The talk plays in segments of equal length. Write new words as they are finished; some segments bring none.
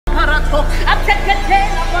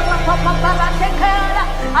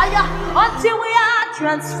until we are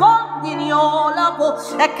transformed in your love,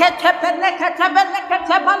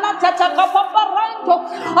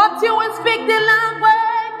 until we speak the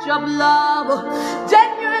language of love.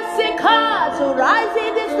 Genuine seekers who rise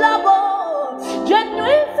in this love,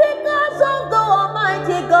 genuine seekers of the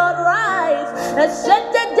Almighty God rise.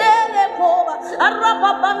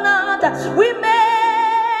 We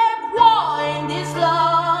make war in this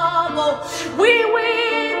love. We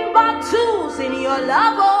win battles in your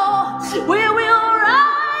love. We will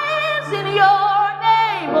rise in your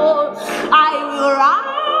name. I will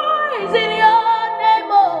rise in your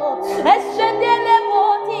name.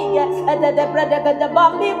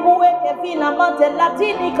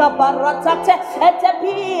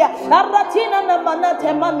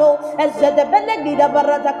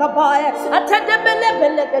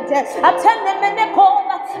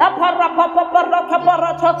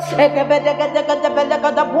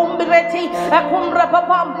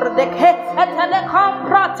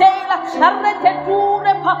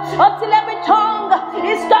 Until every tongue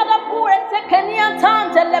is started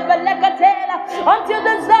until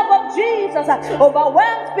the love of Jesus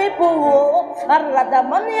overwhelms people.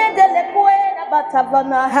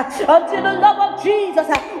 Until the love of Jesus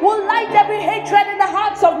will light every hatred in the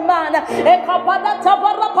hearts of man.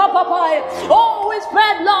 Oh, we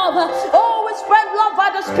spread love. Oh, we spread love by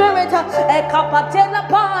the Spirit.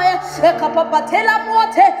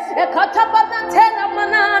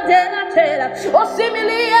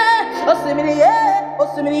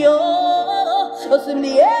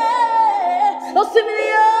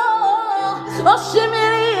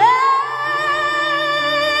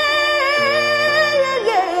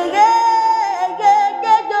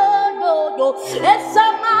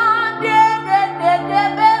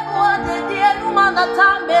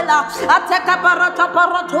 Ateka barata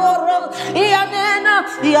paratoro ianena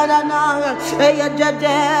ianana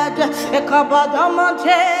eyaded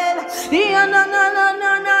ekabadamantel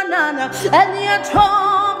ianana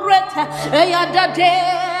eliatomret eyaded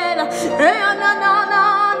eyanana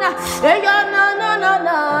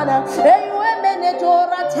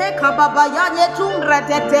eyuemenetora teka baba yanye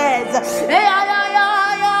tumretetez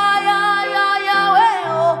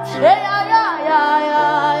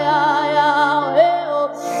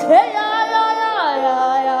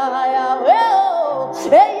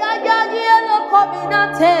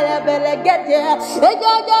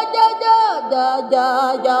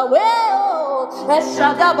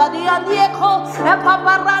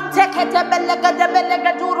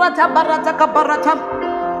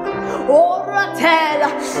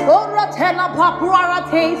Oratela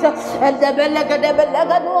papurates and the belega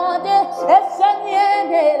duade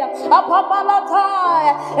esenela apapalata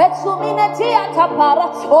exuminati atapara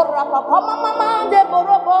ora papa mama de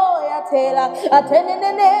boroboya tela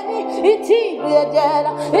ateneneni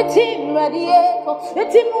itibiela itimradieko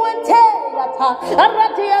itimwentela ta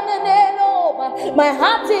aratianenelo. My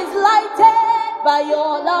heart is lighted by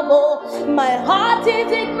your love. My heart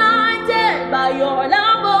is ignited by your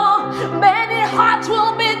love. Many hearts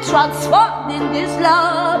will be transformed in this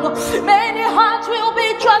love. Many hearts will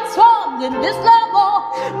be transformed in this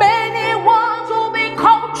love. Many ones will be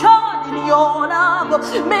cultured in your love.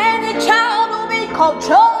 Many child will be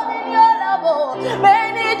cultured in your love.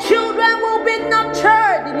 Many children will be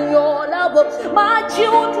nurtured in your love. My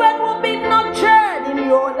children will be nurtured in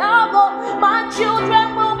your love. My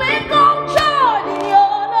children will be cultured in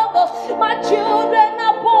your love. My children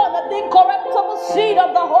are born of the incorruptible seed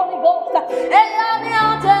of the Holy Ghost.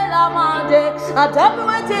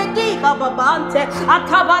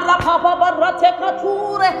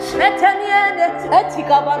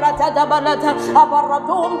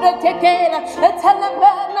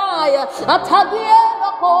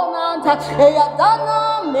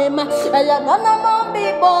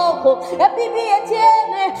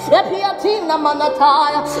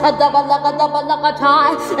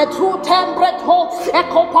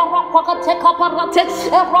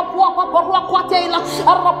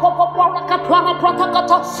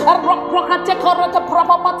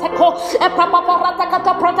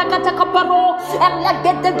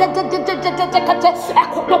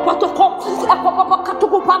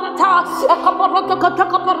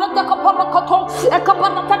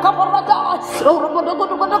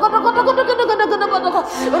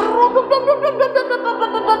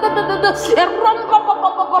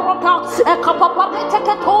 Rota, Ekapaparete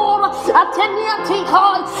Katora, Atenia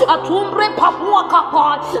Tikai, Atumbre Papua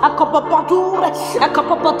Kapai, Akapapature,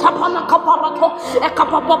 Ekapapatapana Kaparato,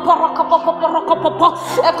 Ekapapara Kapapara,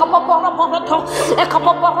 Ekapaparato,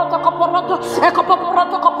 Ekapaparata Kaparato,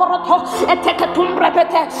 Ekapaparata Kaparato, Etekatumbre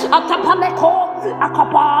Pete, Atapaleko,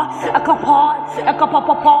 Akapa,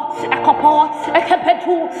 Ekapapa,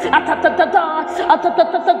 Ekapetu, Atatada,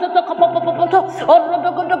 Atatato, or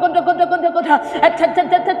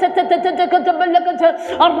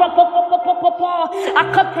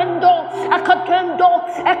Akatendo,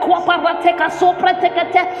 Equaparateka,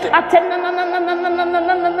 Sopratecate, Atenana,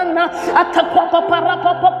 Ataquapapa,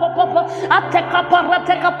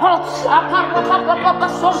 Atecaparateka, Aparapapa,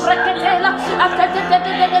 Sopratela,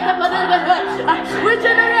 we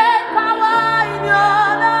generate power in your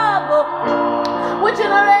love. We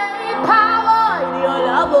generate power in your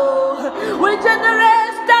love. We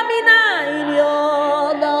generate stamina in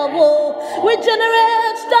your love. We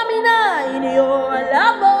generate stamina in your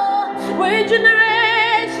love. We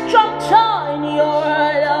generate structure in your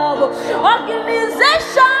love.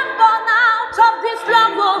 Organization born out of this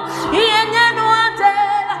love.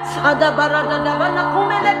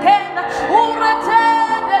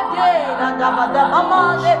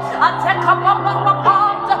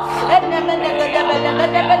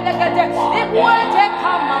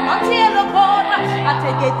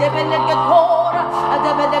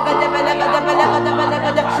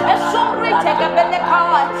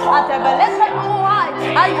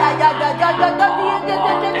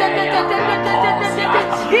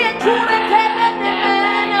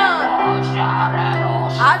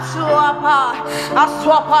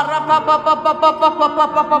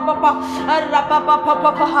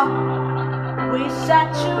 We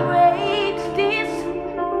saturate this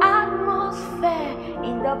atmosphere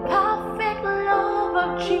in the perfect love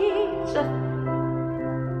of Jesus.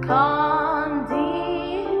 Condition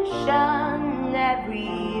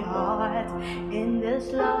every heart in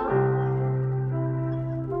this love.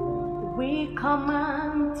 We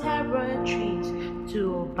command territories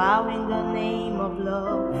to bow in the name of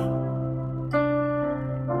love.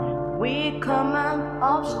 We command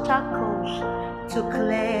obstacles to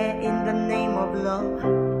clear in the name of love.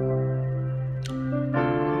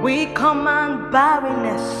 We command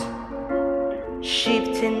barrenness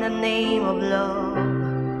shift in the name of love.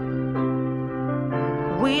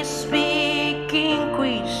 We speak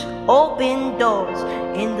increase, open doors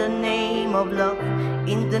in the name of love.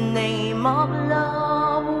 In the name of love.